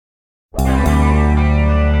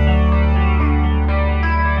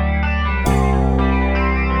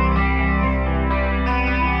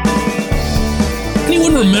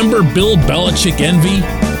remember Bill Belichick envy?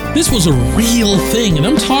 This was a real thing, and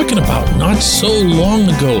I'm talking about not so long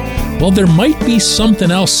ago. Well, there might be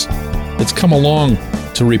something else that's come along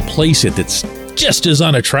to replace it that's just as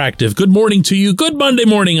unattractive. Good morning to you. Good Monday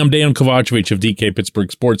morning. I'm Dan Kovacevic of DK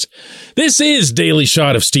Pittsburgh Sports. This is Daily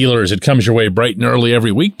Shot of Steelers. It comes your way bright and early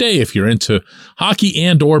every weekday if you're into hockey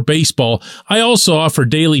and or baseball. I also offer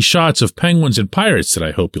daily shots of Penguins and Pirates that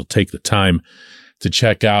I hope you'll take the time to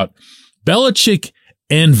check out. Belichick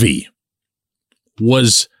envy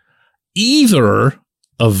was either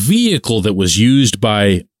a vehicle that was used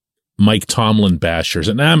by Mike Tomlin bashers,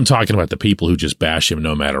 and I'm talking about the people who just bash him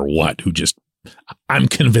no matter what, who just, I'm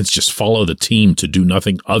convinced, just follow the team to do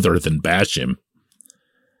nothing other than bash him.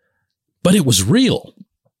 But it was real.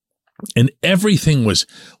 And everything was,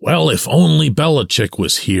 well, if only Belichick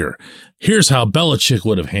was here. Here's how Belichick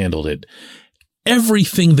would have handled it.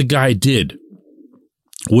 Everything the guy did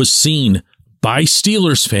was seen by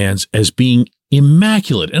Steelers fans as being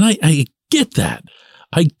immaculate. And I get that.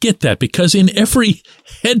 I get that because in every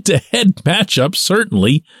head-to-head matchup,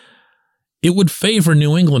 certainly, it would favor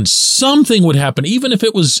New England. Something would happen, even if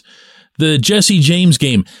it was the Jesse James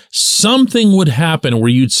game. Something would happen where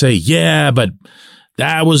you'd say, yeah, but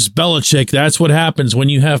that was Belichick. That's what happens when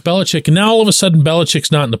you have Belichick. And now all of a sudden,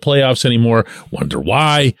 Belichick's not in the playoffs anymore. Wonder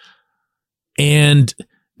why. And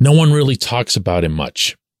no one really talks about him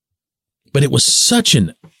much. But it was such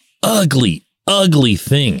an ugly, ugly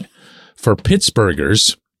thing for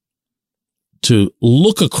Pittsburghers to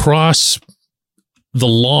look across the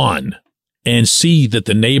lawn and see that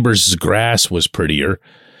the neighbor's grass was prettier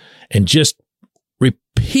and just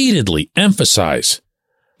repeatedly emphasize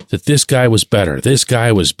that this guy was better. This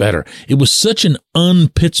guy was better. It was such an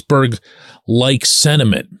un-Pittsburgh-like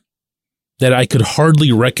sentiment that I could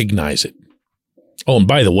hardly recognize it. Oh, and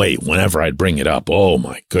by the way, whenever I'd bring it up, oh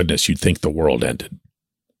my goodness, you'd think the world ended.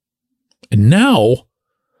 And now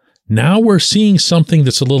we're seeing something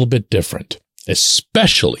that's a little bit different,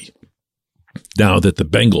 especially now that the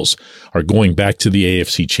Bengals are going back to the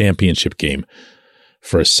AFC Championship game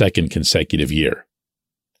for a second consecutive year.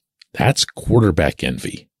 That's quarterback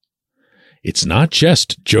envy. It's not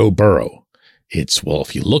just Joe Burrow. It's, well,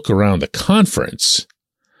 if you look around the conference,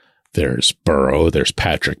 there's Burrow, there's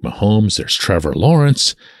Patrick Mahomes, there's Trevor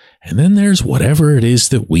Lawrence, and then there's whatever it is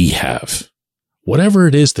that we have, whatever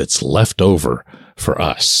it is that's left over for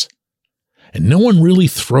us. And no one really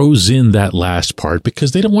throws in that last part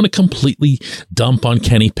because they don't want to completely dump on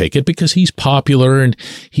Kenny Pickett because he's popular and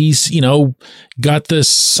he's, got the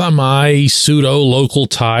semi-pseudo-local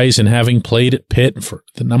ties, and having played at Pitt, for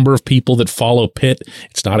the number of people that follow Pitt,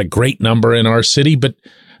 it's not a great number in our city, but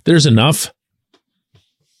there's enough.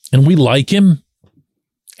 And we like him,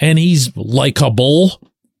 and he's likable,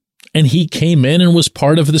 and he came in and was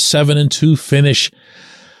part of the 7-2 finish.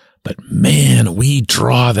 But man, we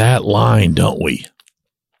draw that line, don't we?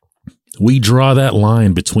 We draw that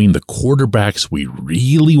line between the quarterbacks we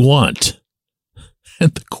really want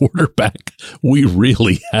and the quarterback we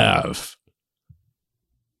really have.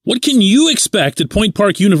 What can you expect at Point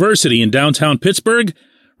Park University in downtown Pittsburgh?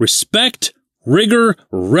 Respect, rigor,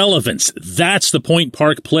 relevance. That's the Point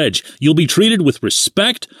Park Pledge. You'll be treated with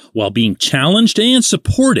respect while being challenged and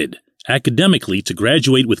supported academically to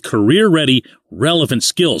graduate with career-ready, relevant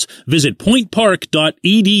skills. Visit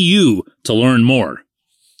pointpark.edu to learn more.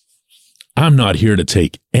 I'm not here to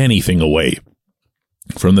take anything away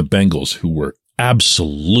from the Bengals, who were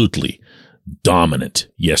absolutely dominant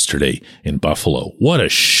yesterday in Buffalo. What a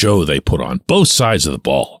show they put on, both sides of the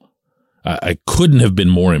ball. I couldn't have been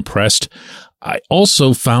more impressed. I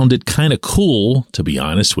also found it kind of cool, to be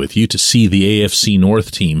honest with you, to see the AFC North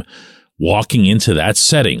team walking into that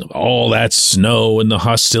setting, all that snow and the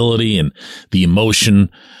hostility and the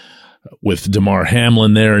emotion with Damar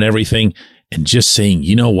Hamlin there and everything, and just saying,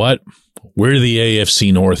 you know what? We're the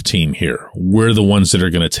AFC North team here. We're the ones that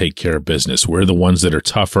are going to take care of business. We're the ones that are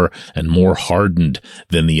tougher and more hardened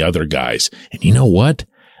than the other guys. And you know what?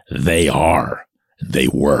 They are. They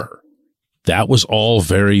were. That was all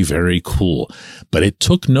very, very cool. But it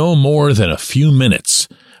took no more than a few minutes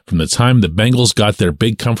from the time the Bengals got their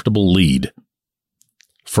big, comfortable lead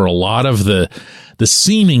for a lot of the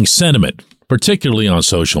seeming sentiment, particularly on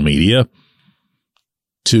social media,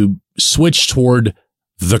 to switch toward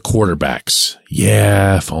the quarterbacks.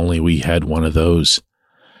 Yeah, if only we had one of those.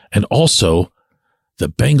 And also, the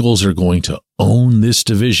Bengals are going to own this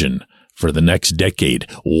division for the next decade.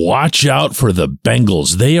 Watch out for the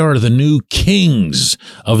Bengals. They are the new kings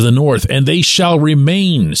of the North, and they shall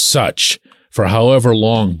remain such for however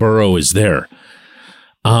long Burrow is there.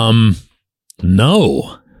 No,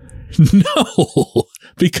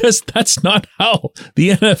 because that's not how the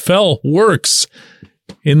NFL works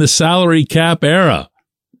in the salary cap era.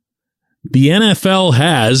 The NFL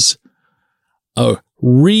has a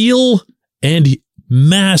real and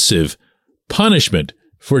massive punishment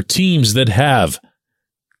for teams that have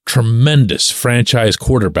tremendous franchise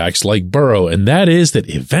quarterbacks like Burrow, and that is that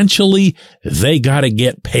eventually they got to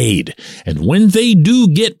get paid. And when they do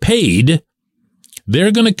get paid,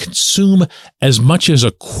 they're going to consume as much as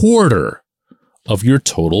a quarter of your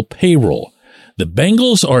total payroll. The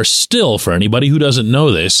Bengals are still, for anybody who doesn't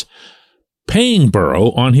know this, paying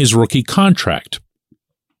Burrow on his rookie contract,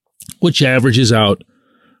 which averages out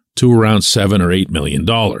to around $7 or $8 million.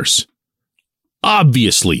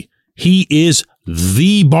 Obviously, he is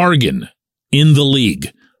the bargain in the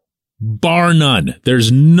league, bar none.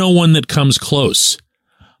 There's no one that comes close.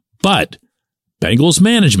 But Bengals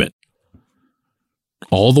management,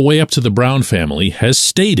 all the way up to the Brown family, has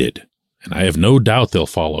stated, and I have no doubt they'll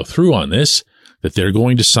follow through on this, that they're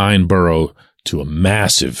going to sign Burrow to a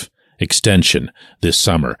massive extension this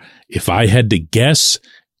summer. If I had to guess,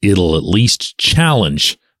 it'll at least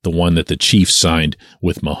challenge the one that the Chiefs signed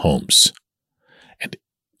with Mahomes. And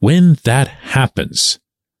when that happens,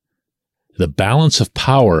 the balance of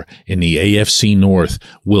power in the AFC North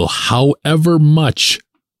will, however much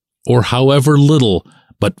or however little,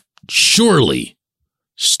 but surely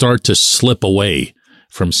start to slip away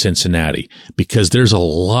from Cincinnati, because there's a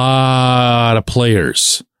lot of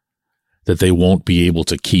players that they won't be able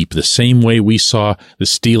to keep, the same way we saw the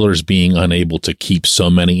Steelers being unable to keep so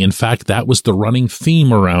many. In fact, that was the running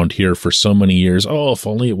theme around here for so many years. Oh, if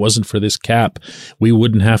only it wasn't for this cap, we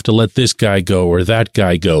wouldn't have to let this guy go or that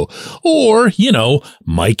guy go. Or,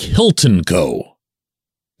 Mike Hilton go.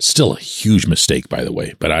 Still a huge mistake, by the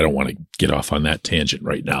way, but I don't want to get off on that tangent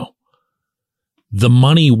right now. The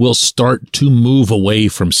money will start to move away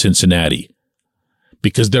from Cincinnati,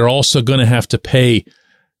 because they're also going to have to pay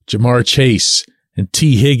Jamar Chase and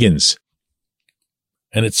T. Higgins.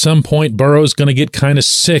 And at some point, Burrow's going to get kind of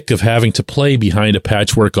sick of having to play behind a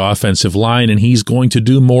patchwork offensive line, and he's going to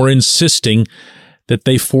do more insisting that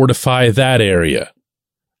they fortify that area.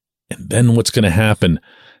 And then what's going to happen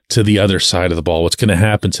to the other side of the ball? What's going to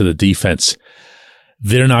happen to the defense?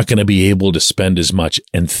 They're not going to be able to spend as much,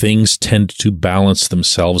 and things tend to balance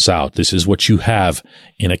themselves out. This is what you have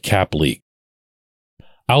in a cap league.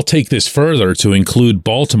 I'll take this further to include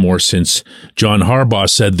Baltimore, since John Harbaugh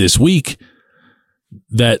said this week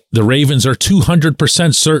that the Ravens are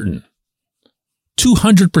 200% certain.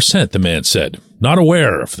 200%, the man said. Not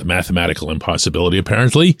aware of the mathematical impossibility,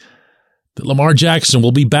 apparently, that Lamar Jackson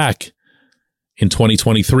will be back in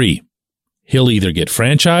 2023. He'll either get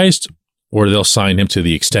franchised or they'll sign him to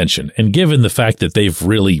the extension. And given the fact that they've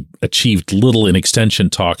really achieved little in extension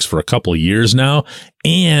talks for a couple of years now,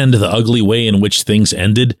 and the ugly way in which things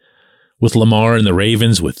ended with Lamar and the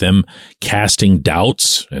Ravens, with them casting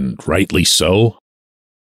doubts, and rightly so,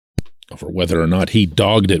 over whether or not he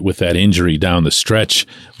dogged it with that injury down the stretch,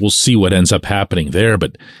 we'll see what ends up happening there.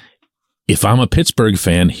 But if I'm a Pittsburgh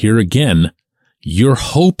fan, here again, you're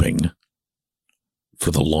hoping for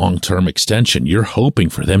the long-term extension. You're hoping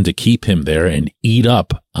for them to keep him there and eat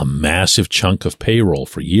up a massive chunk of payroll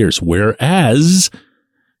for years. Whereas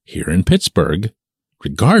here in Pittsburgh,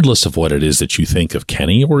 regardless of what it is that you think of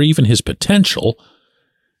Kenny or even his potential,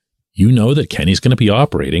 you know that Kenny's going to be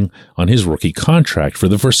operating on his rookie contract for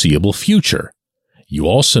the foreseeable future. You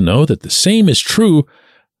also know that the same is true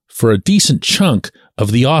for a decent chunk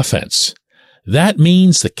of the offense. That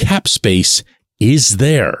means the cap space is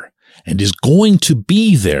there and is going to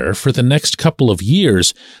be there for the next couple of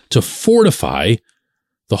years to fortify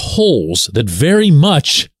the holes that very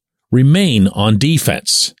much remain on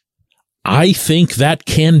defense. I think that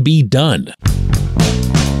can be done.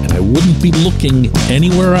 And I wouldn't be looking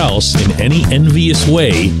anywhere else in any envious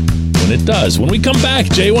way when it does. When we come back,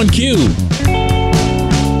 J1Q.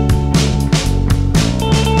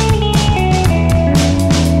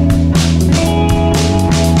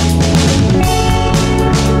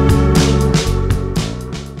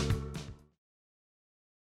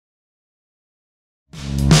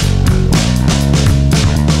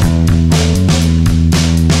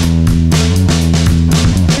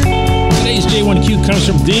 Comes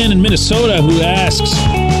from Dan in Minnesota, who asks,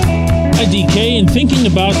 "Hi DK, in thinking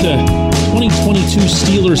about the 2022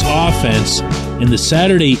 Steelers offense and the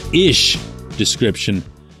Saturday-ish description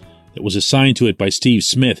that was assigned to it by Steve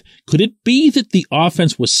Smith, could it be that the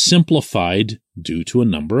offense was simplified due to a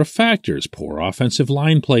number of factors? Poor offensive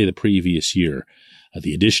line play the previous year,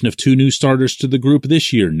 The addition of 2 new starters to the group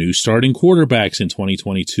this year, new starting quarterbacks in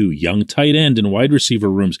 2022, young tight end and wide receiver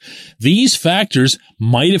rooms. These factors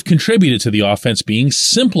might have contributed to the offense being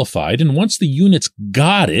simplified, and once the units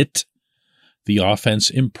got it, the offense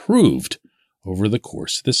improved over the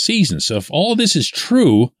course of the season. So if all this is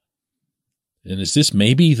true, then is this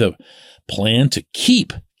maybe the plan to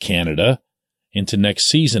keep Canada into next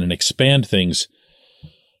season and expand things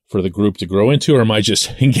for the group to grow into, or am I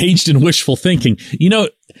just engaged in wishful thinking? You know,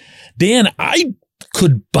 Dan, I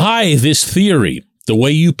could buy this theory the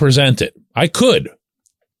way you present it. I could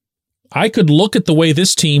look at the way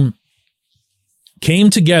this team came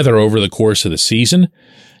together over the course of the season,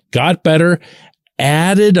 got better,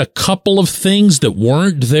 added a couple of things that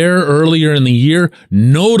weren't there earlier in the year,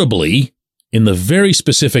 notably in the very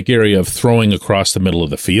specific area of throwing across the middle of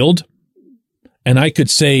the field. And I could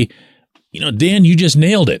say, you know, Dan, you just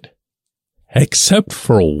nailed it. Except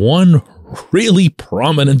for one really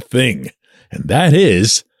prominent thing, and that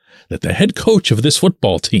is that the head coach of this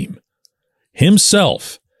football team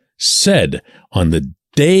himself said on the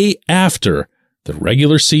day after the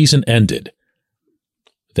regular season ended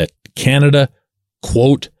that Canada,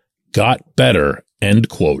 quote, got better, end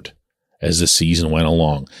quote, as the season went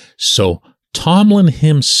along. So Tomlin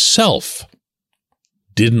himself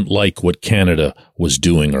didn't like what Canada was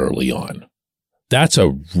doing early on. That's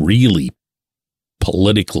a really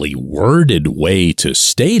politically worded way to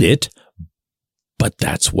state it, but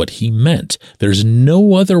that's what he meant. There's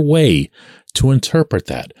no other way to interpret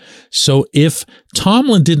that. So if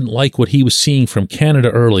Tomlin didn't like what he was seeing from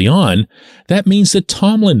Canada early on, that means that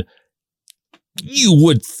Tomlin, you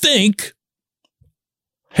would think,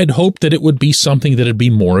 had hoped that it would be something that would be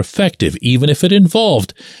more effective, even if it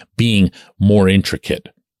involved being more intricate.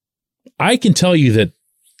 I can tell you that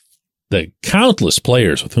the countless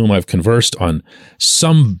players with whom I've conversed on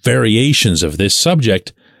some variations of this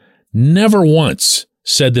subject never once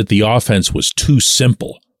said that the offense was too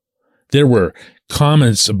simple. There were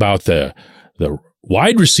comments about the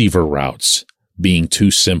wide receiver routes being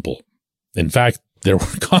too simple. In fact, there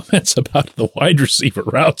were comments about the wide receiver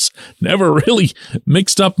routes never really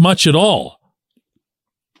mixed up much at all.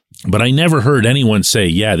 But I never heard anyone say,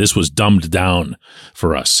 yeah, this was dumbed down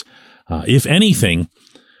for us. If anything,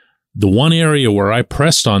 the one area where I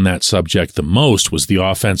pressed on that subject the most was the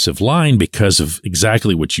offensive line because of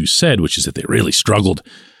exactly what you said, which is that they really struggled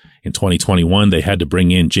in 2021. They had to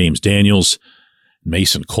bring in James Daniels,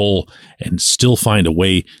 Mason Cole, and still find a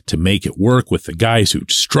way to make it work with the guys who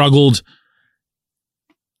struggled.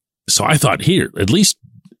 So I thought, here, at least,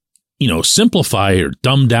 you know, simplify or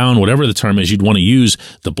dumb down, whatever the term is you'd want to use,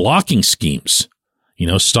 the blocking schemes. You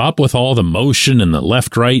know, stop with all the motion and the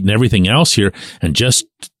left, right, and everything else here, and just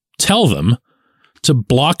tell them to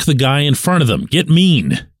block the guy in front of them. Get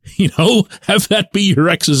mean. You know, have that be your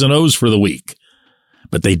X's and O's for the week.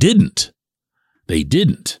 But they didn't. They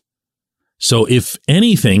didn't. So if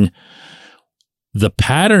anything, the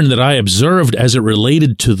pattern that I observed as it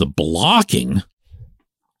related to the blocking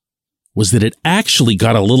was that it actually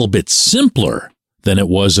got a little bit simpler than it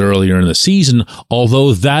was earlier in the season,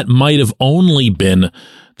 although that might have only been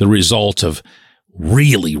the result of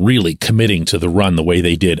really, really committing to the run the way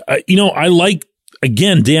they did. I like,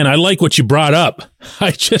 again, Dan, I like what you brought up.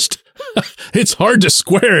 It's hard to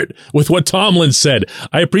square it with what Tomlin said.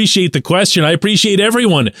 I appreciate the question. I appreciate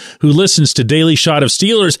everyone who listens to Daily Shot of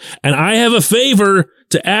Steelers. And I have a favor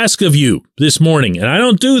to ask of you this morning, and I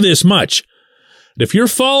don't do this much. If you're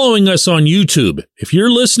following us on YouTube, if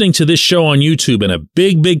you're listening to this show on YouTube, and a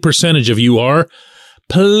big, big percentage of you are,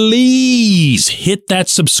 please hit that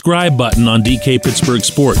subscribe button on DK Pittsburgh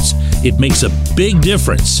Sports. It makes a big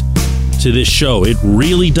difference to this show. It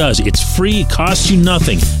really does. It's free. It costs you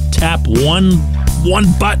nothing. Tap one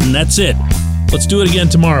button. That's it. Let's do it again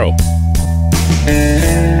tomorrow.